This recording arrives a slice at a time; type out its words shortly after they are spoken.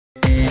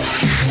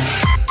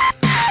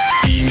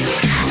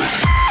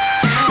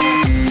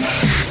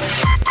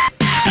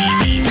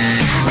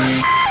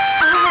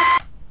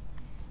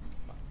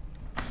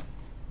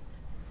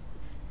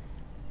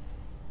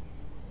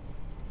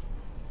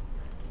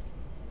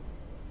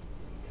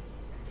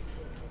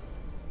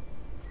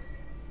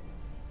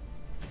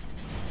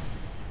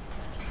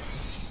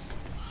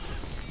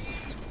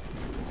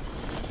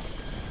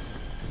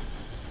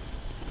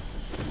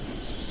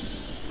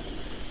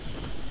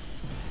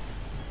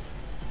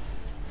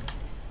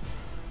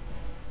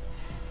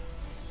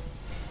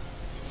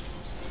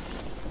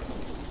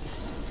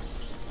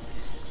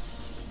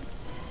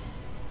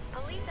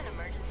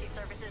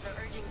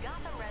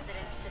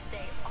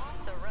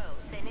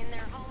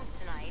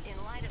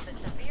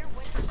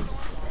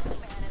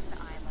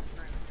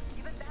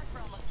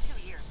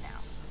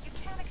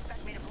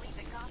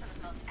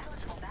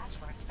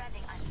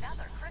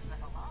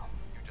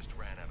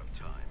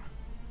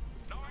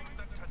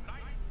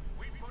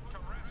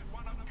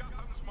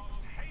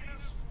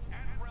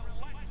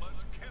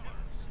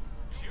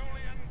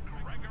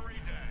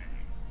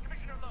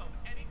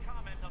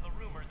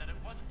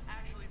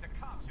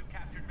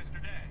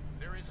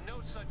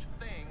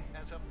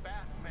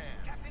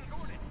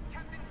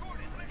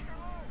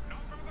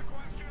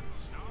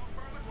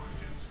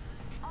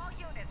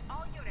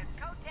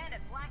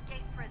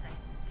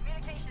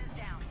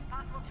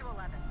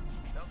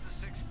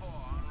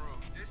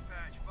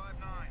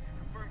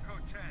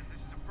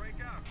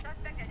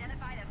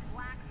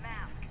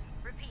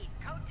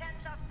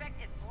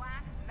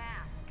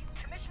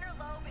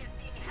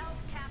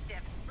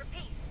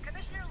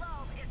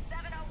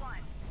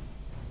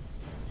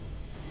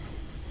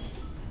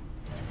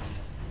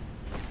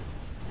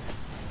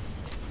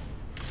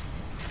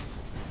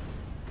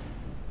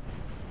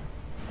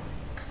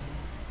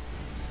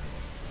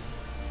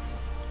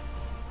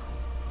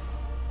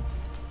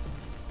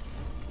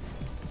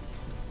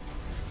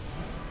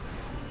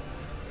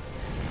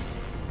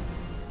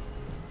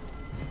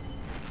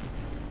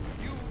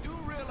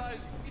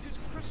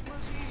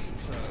Christmas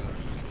Eve, sir.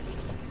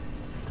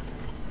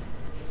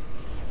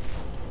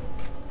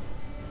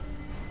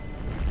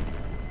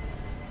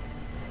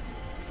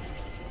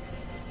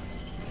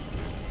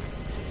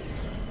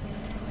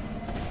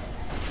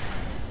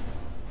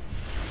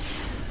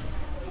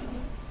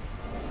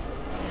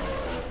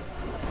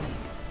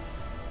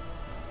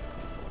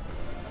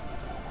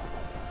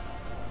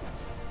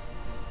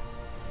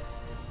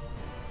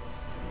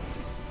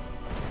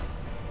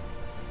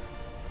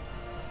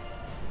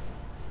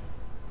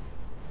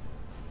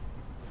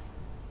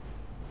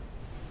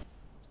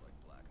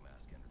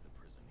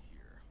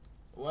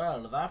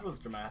 Well, that was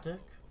dramatic.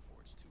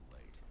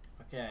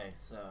 Okay,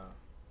 so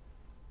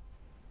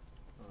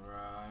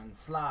run,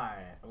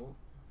 slide. Oh,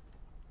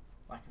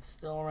 I can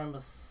still remember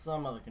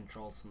some of the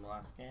controls from the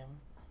last game.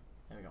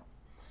 There we go.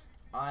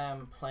 I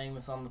am playing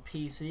this on the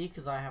PC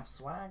because I have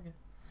swag.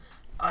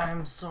 I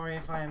am sorry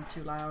if I am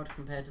too loud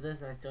compared to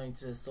this. I was going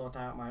to sort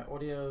out my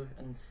audio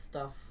and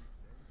stuff,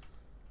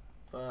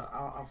 but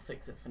I'll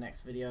fix it for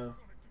next video.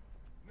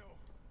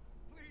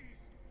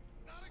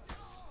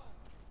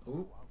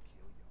 Ooh.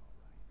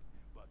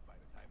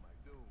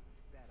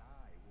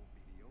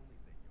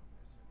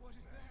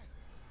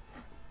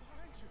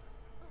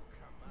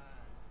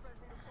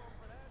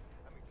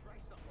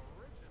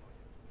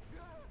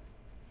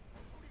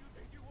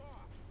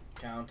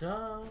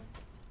 Counter.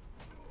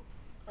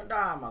 And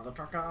down, mother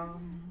trucker.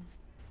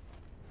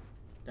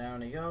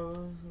 Down he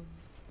goes.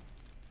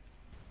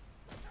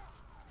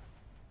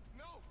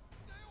 No,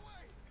 stay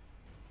away.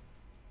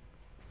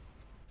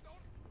 Don't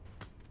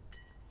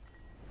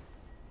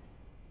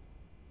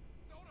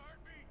hurt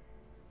me.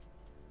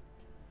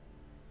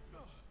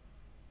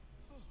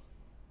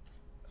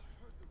 I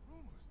heard the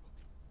rumors,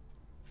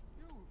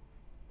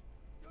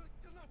 but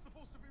you're not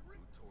supposed to be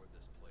Who tore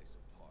this place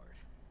apart?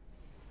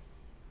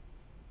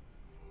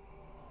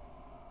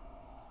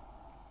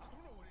 I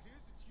don't know what it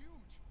is. It's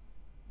huge.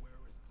 Where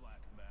is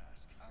Black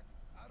Mask?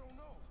 I don't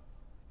know.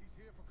 He's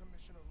here for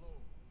Commissioner Loeb.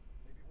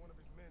 Maybe one of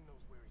his men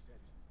knows where he's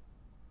headed.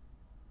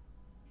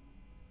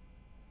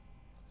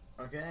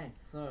 Okay,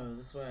 so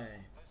this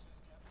way.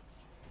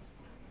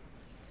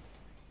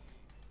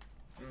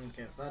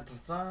 Okay, so that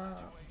does that.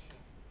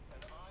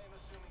 And I am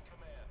assuming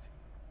command.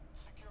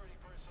 Security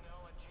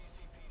personnel and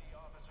GCPD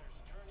officers,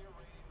 turn your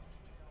radios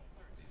to channel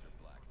 13. These are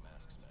Black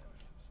Mask's men.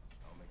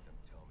 I'll make them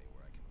tell me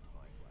where I can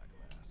find Black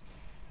Mask.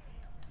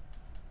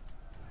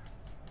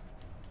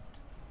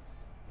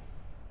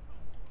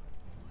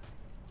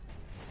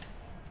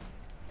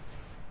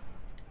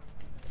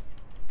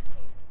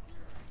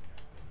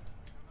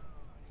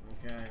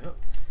 Okay, oh,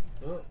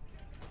 oh.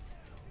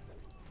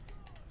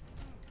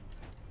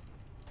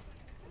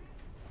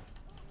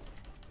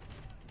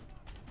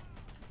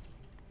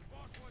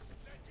 Boss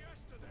wasn't dead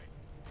yesterday.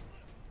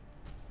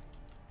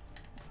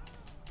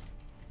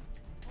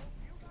 Hope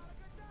you got a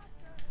good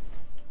doctor.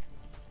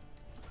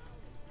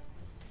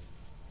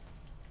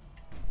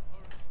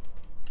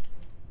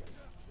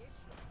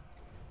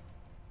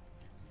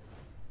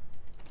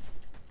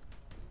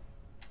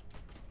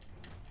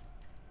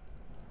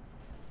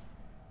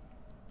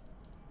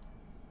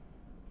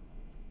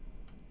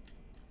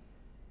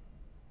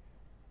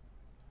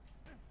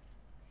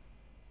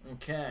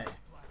 Okay.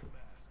 Black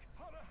Mask.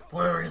 How the hell?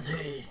 Where is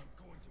he?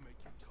 I'm going to make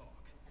you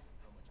talk.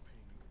 How much pain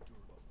you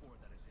endured before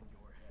that is in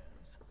your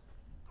hands.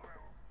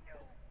 No.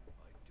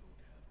 I don't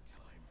have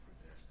time for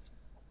this.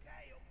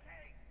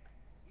 Okay.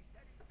 He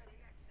said he's in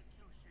the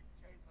execution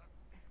chamber.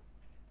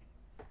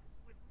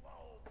 With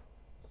Loeb.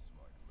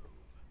 Smart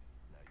move.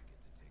 Now you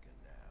get to take a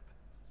nap.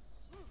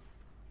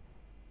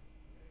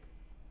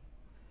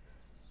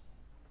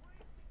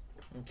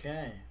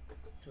 Okay.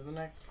 To the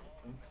next.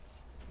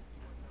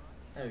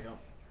 There we go.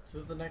 To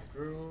the next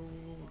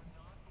room.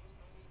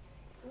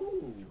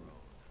 Ooh.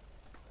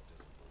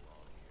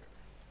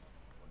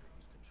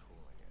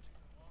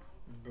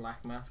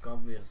 Black Mask,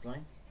 obviously.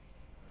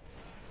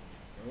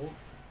 Oh.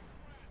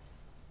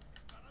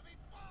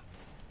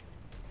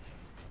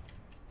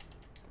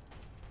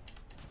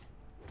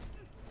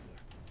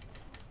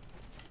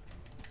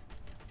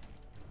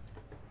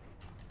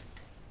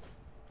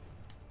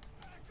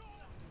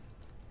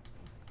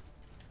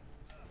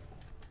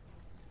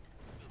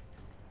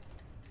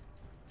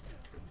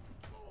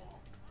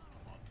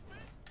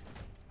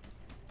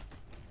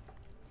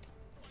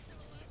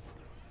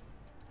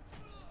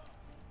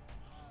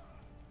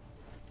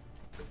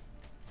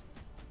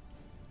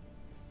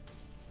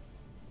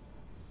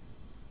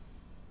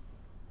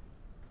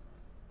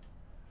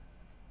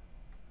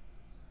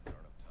 Don't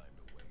have time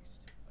to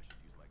waste. I should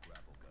use my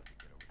grapple gun to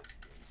get over this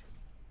gate.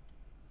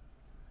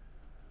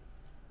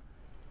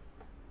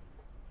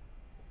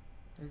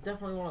 It's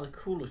definitely one of the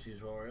cooler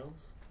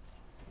tutorials.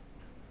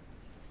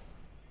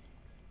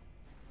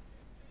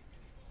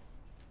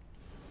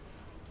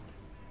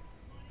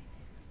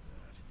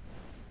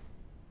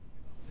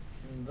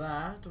 And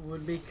that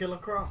would be Killer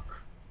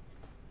Croc.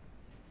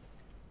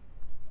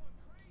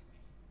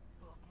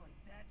 Look like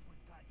that's what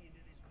got you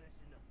into this mess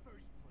in the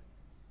first place.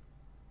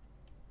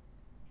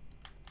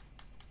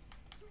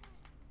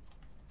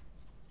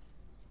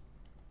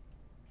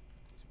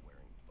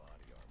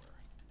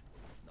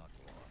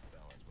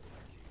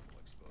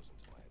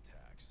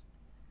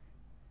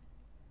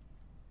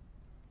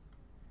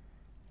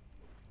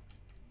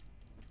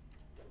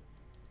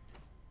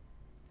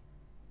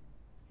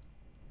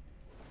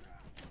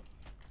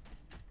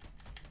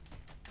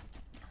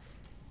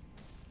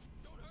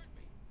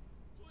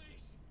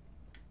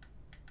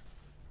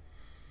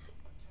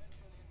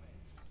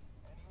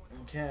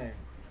 Okay.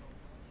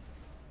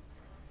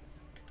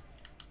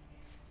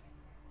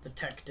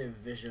 Detective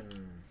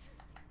vision.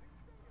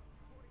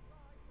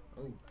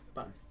 Oh,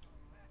 button.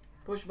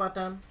 Push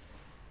button.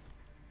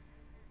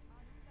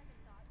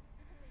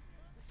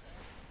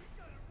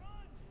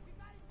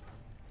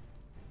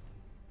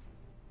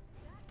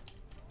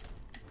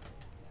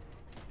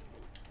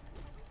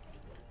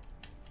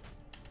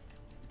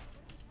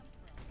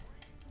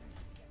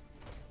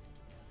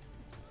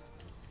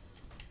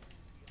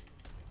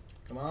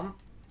 Come on.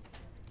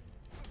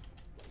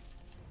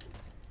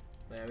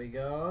 There we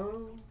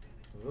go.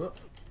 Whoop.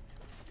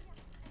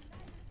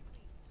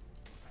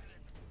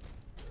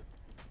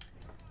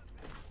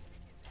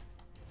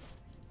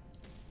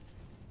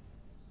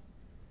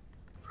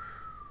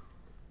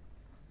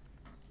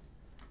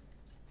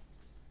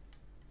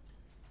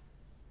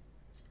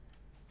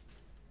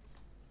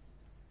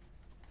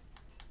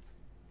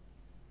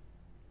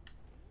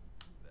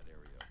 That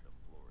area of the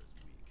floor is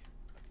weak.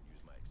 I can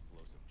use my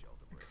explosive gel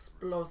to break through.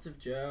 Explosive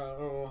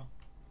gel.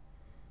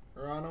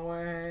 Run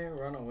away,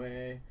 run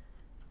away.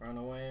 Run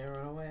away,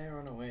 run away,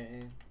 run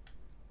away.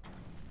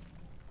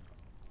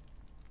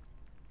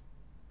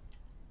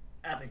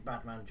 Epic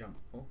Batman jump.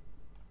 Oh.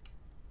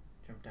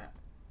 Jump that.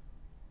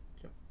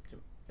 Jump,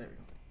 jump. There we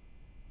go.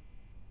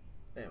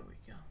 There we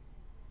go.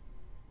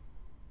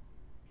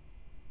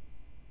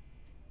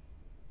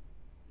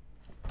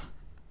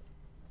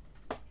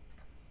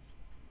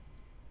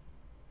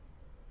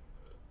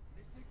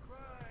 Missing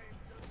crime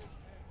doesn't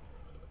pay.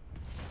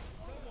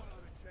 Someone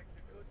ought to check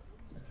the good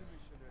police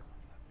commissioner's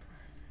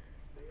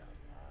pockets. They are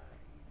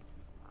lined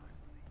with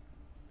money.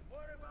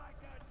 What have I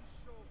got to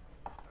show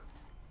for it?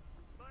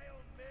 My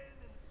own men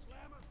and the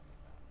slammer?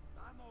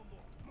 I'm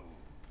almost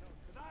moved. No,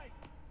 tonight,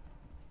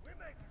 we're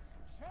making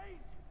some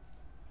changes.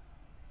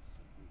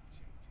 Some big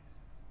changes.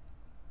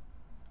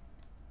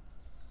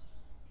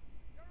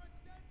 You're a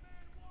dead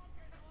man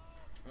walking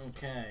home!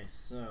 Okay,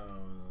 so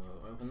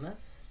open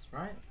this,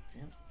 right?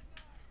 Yep.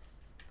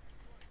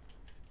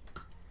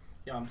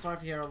 Yeah, I'm sorry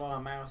if you hear a lot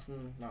of mouse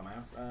and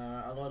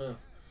a lot of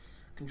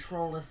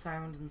controller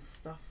sound and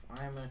stuff.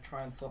 I'm gonna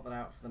try and sort that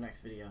out for the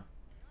next video.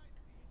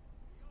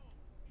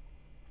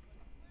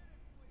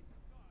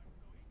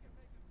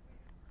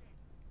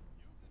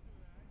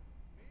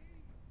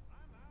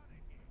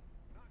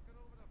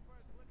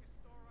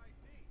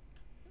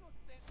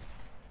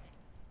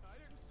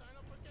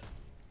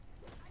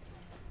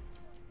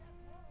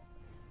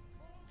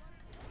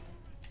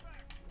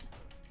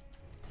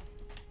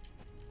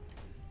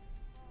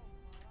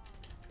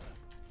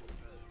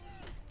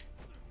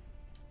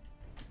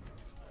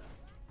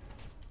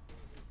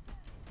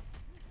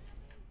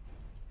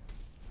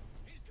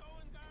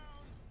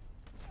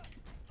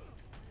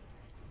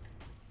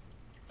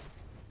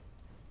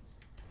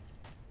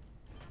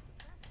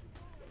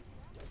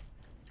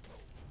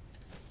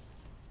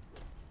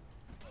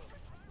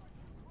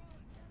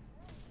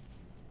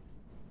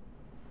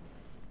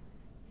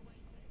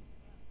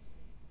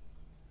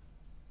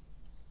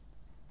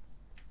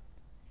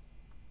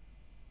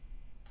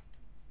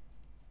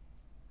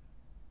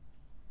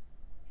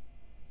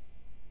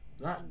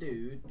 That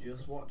dude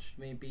just watched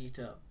me beat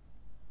up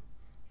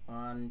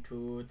 1,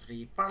 2,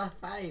 3, 4,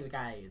 5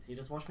 guys. He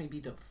just watched me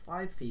beat up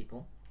 5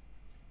 people.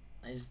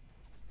 I just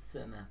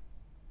sitting there.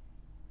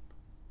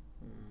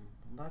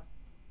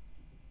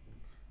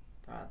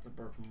 That's a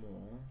broken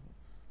wall.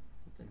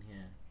 What's in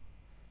here?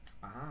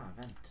 Ah,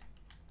 vent.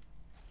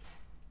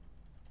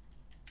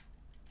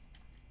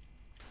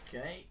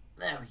 Okay,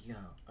 there we go.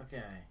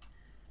 Okay.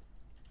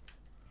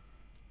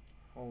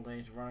 Hold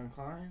A to run and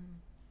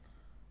climb.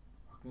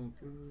 Walking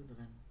through the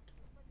vent.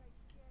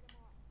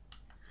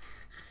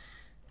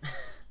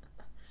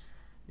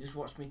 You just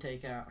watched me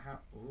take out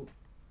ooh,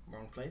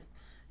 wrong place.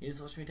 You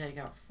just watched me take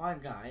out 5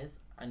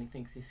 guys and he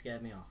thinks he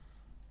scared me off.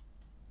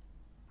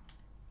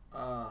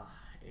 Ah,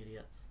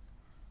 idiots.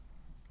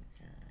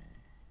 Okay.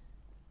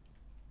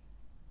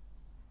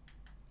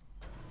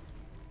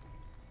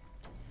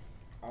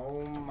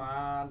 Oh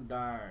my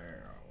damn.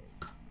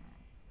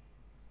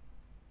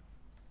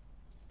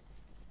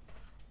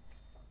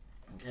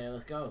 Okay,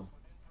 let's go.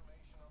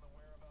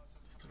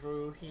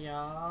 Through here.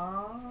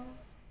 Oh,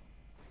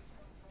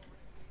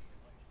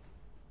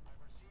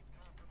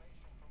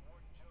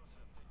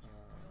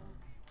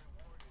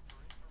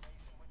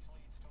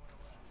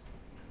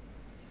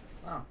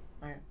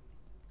 okay.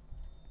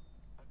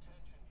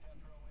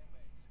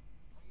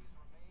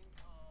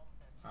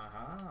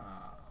 Aha.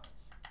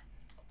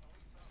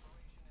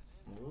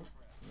 Ooh,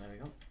 there we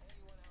go.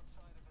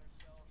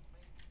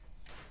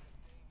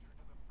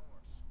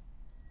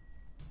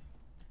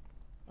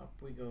 Up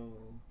we go.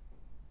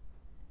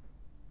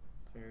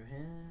 Through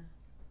here.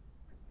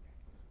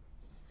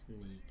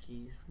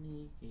 Sneaky,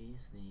 sneaky,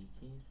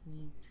 sneaky,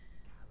 sneaky.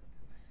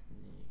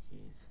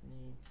 Sneaky,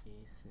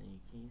 sneaky,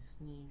 sneaky,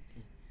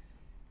 sneaky.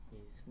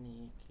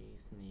 Sneaky,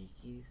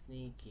 sneaky,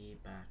 sneaky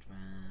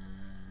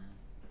Batman.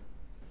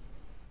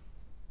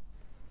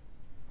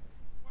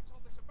 What's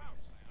all this about,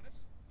 Sionis?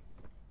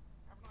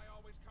 Haven't I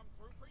always come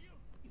through for you?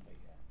 You may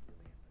have,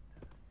 Lillian,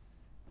 but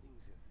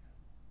things have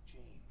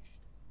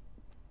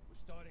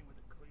starting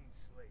with a clean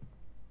slate,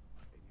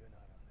 and you're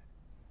not on it.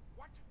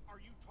 What are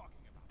you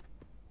talking about?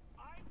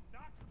 I'm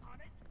not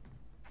on it?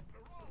 After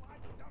all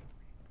I've done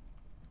for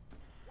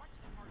you. What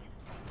are you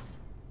talking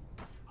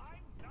about?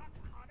 I'm not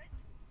on it?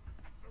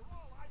 After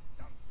all I've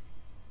done for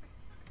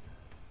you.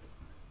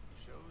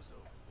 Show's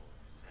over,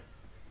 boys.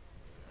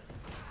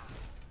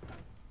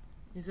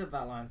 You said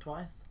that line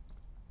twice.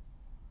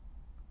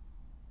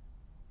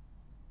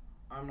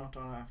 I'm not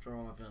on after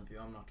all I've done for you.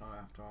 I'm not on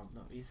after all.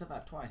 No, you said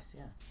that twice,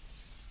 yeah.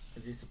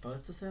 Is he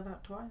supposed to say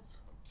that twice?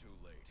 I'm too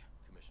late.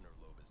 Commissioner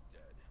Loeb is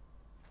dead.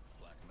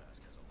 Black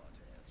Mask has a lot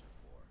to answer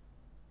for.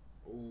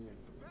 Ooh.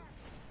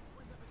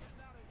 We're never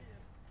getting out of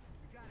here.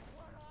 You got it.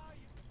 Where are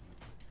you?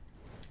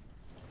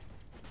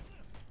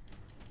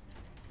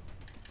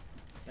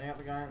 They got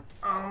the guy in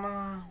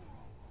armor.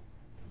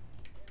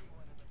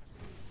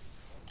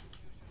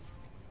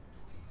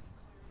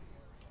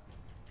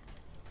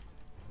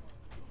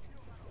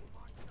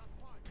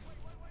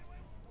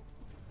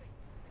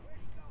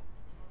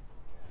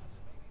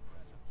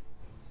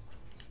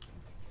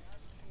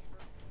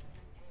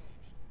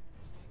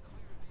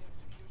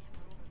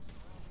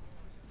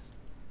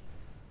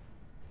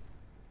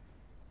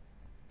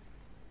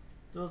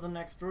 To the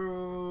next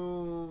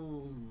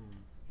room.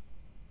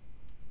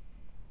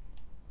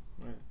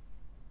 Wait.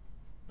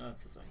 No,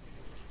 it's this way.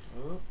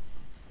 Oh.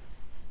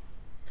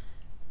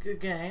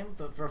 Good game,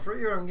 but for a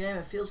free roam game,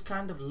 it feels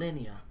kind of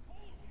linear.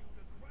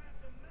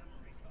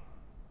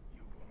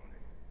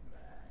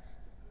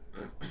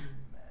 Next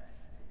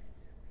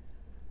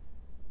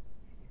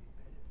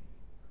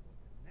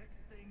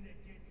thing that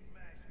gets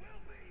smashed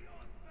will be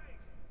your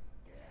face.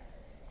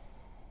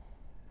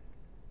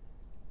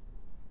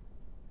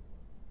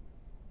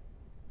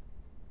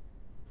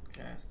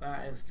 Okay, so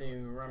that is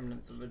the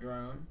remnants of the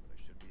drone. I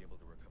should be able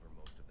to recover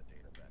most of the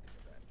data back in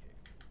the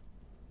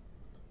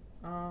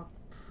Batcave.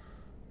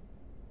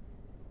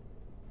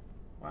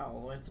 Wow, all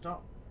the way to the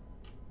top.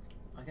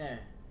 Okay,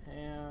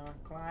 here,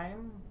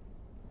 climb.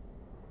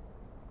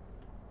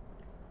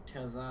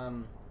 Because,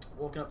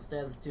 walking up the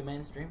stairs is too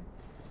mainstream.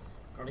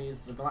 Gotta use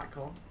the black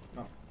claw.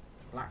 No,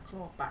 black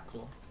claw? Back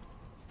claw.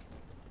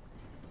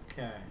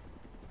 Okay.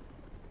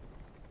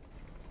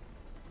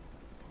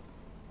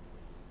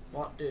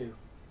 What do?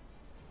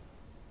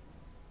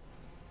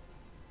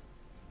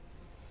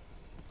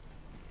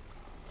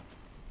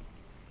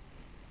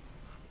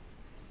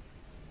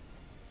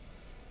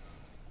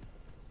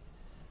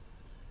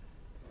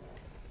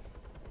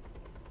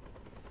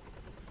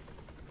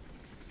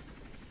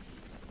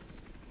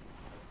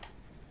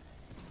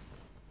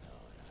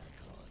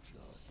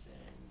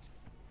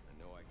 I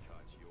know I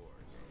caught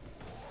yours.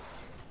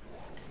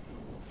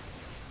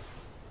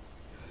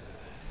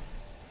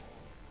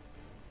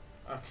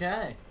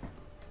 Okay.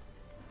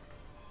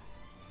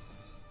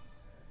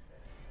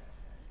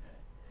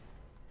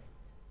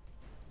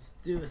 Let's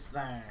do this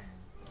thing.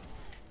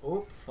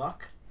 Oh,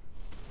 fuck.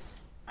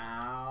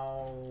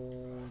 Ow.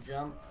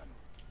 Jump.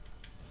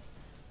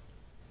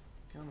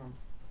 Come on.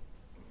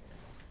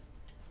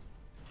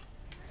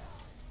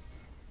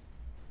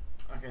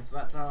 Okay, so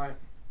that's how I...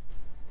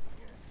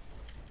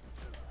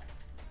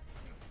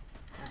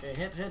 Okay,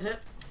 hit, hit, hit.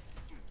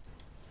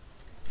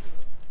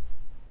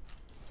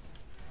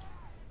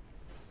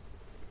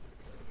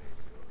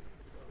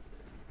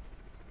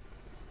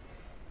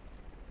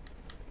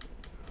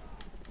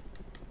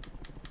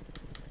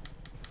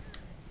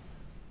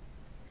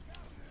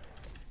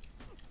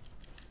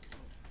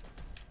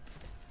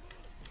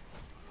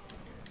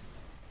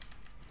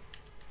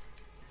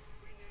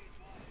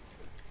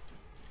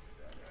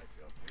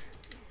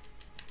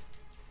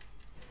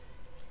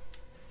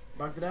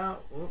 Bugged it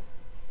out. Whoop.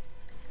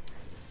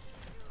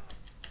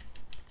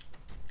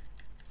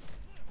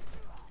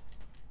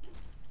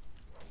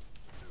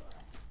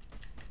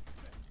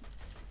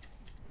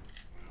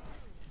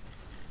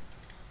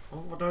 Oh,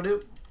 what do I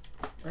do?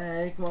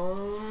 Hey, come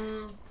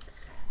on.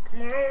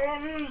 Come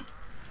on.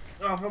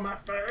 Off of my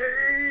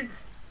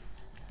face.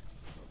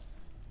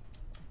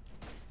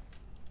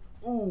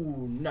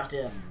 Ooh, not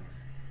him.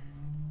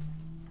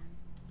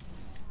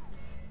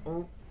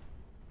 Oh.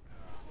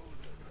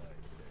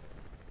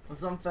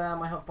 It's unfair,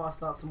 my health bar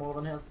starts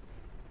smaller than his.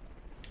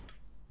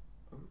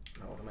 Ooh,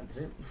 not what I meant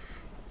to do.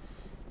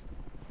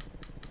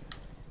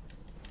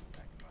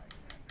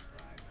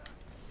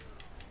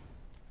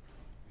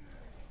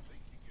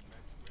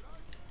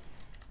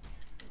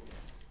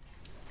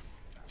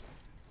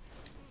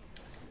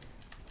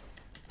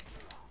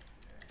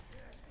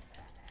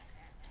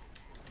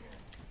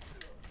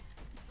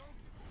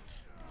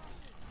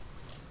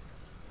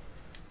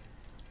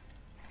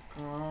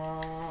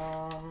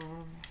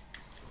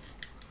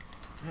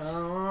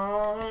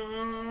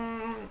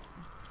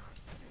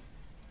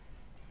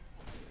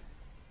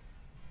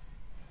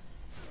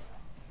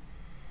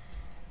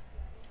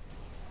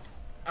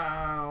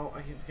 Ow,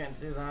 I keep forgetting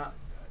to do that.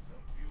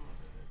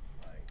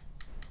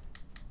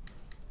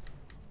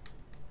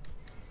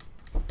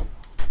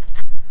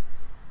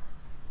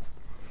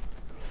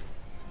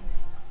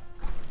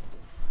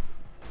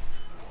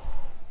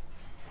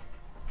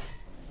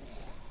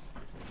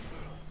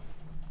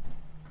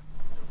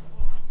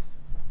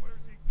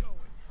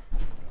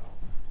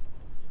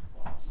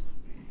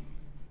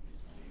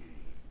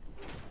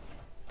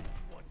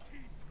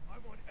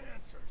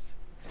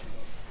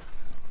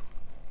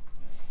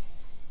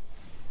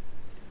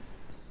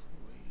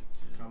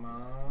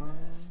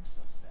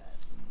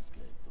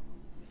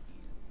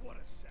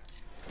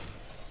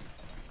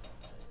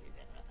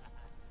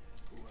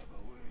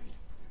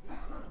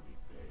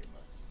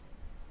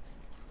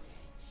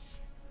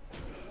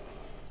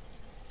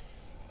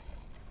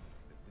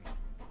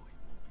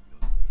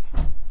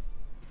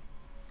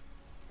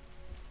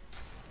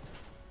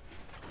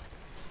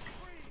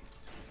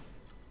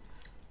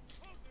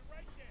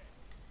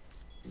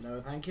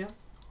 No, thank you. I'm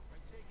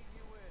taking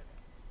you in.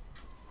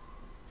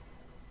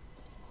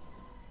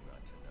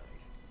 Not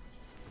tonight.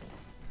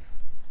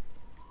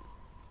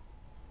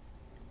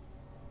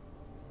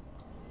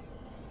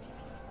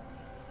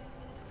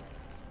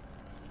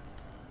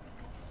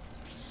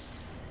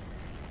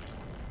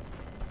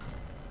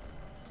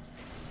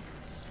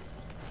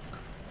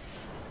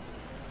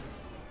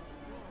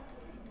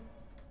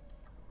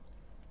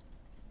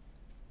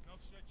 No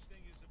such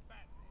thing as a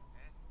Batman,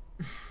 huh?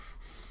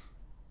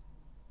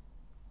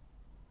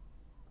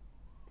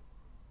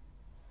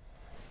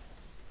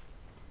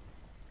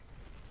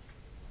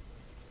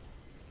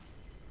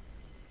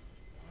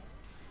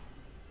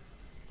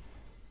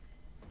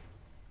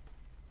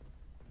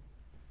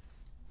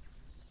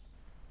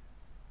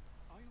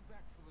 Are you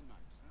back for the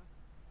night, sir?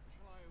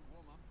 Shall I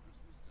warm up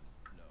Christmas dinner?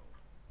 No.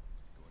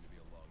 It's going to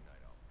be a long night,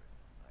 Alfred.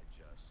 I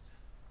just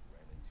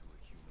ran into a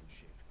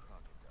human-shaped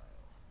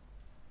crocodile.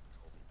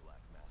 Told me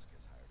Black Mask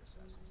has hired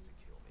assassins to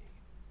kill me.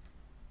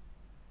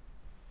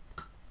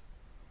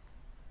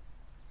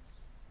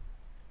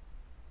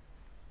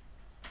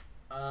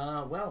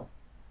 Well,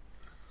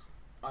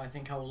 I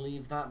think I'll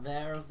leave that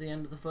there as the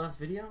end of the first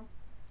video.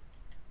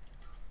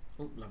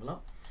 Oh, level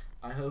up.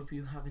 I hope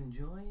you have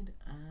enjoyed,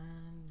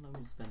 and let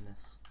me spend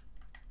this.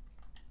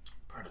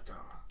 Predator.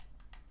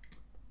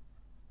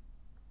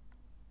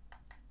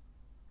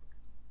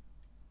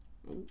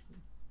 Ooh.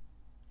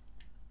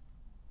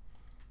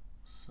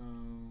 So,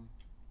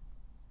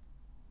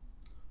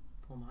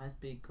 form a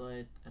high-speed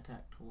glide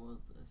attack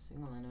towards a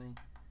single enemy.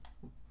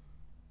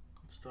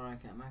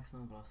 Strike at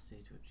maximum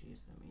velocity to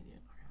achieve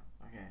immediate knockout.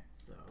 Okay,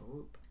 so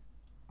whoop,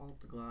 alt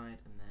to glide,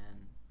 and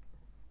then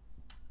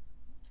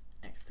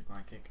X to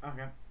glide kick.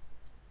 Okay.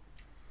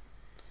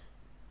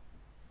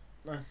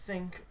 I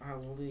think I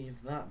will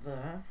leave that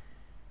there.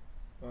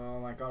 Oh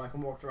my god, I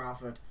can walk through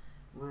Alfred.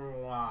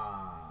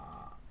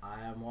 I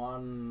am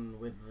one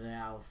with the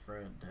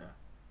Alfred.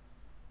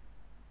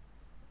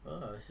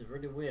 Oh, this is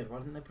really weird. Why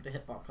didn't they put a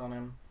hitbox on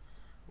him?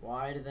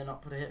 Why did they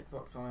not put a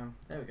hitbox on him?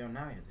 There we go,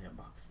 now he has a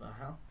hitbox. The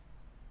hell?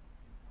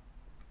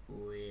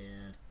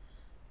 Weird.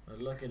 But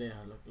look at it.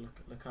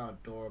 Look how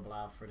adorable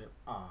Alfred is.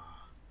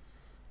 Ah.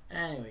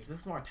 Anyway, he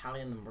looks more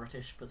Italian than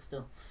British, but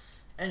still.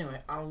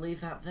 Anyway, I'll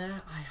leave that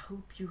there. I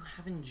hope you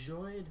have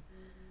enjoyed,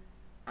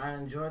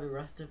 and enjoy the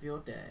rest of your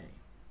day.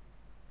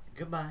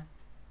 Goodbye.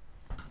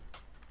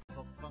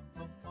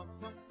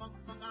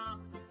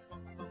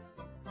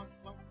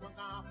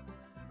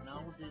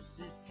 Now this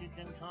is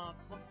chicken talk.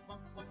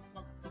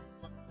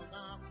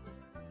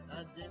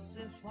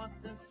 This is what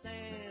they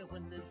say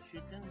when the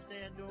chickens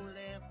they do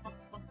laugh.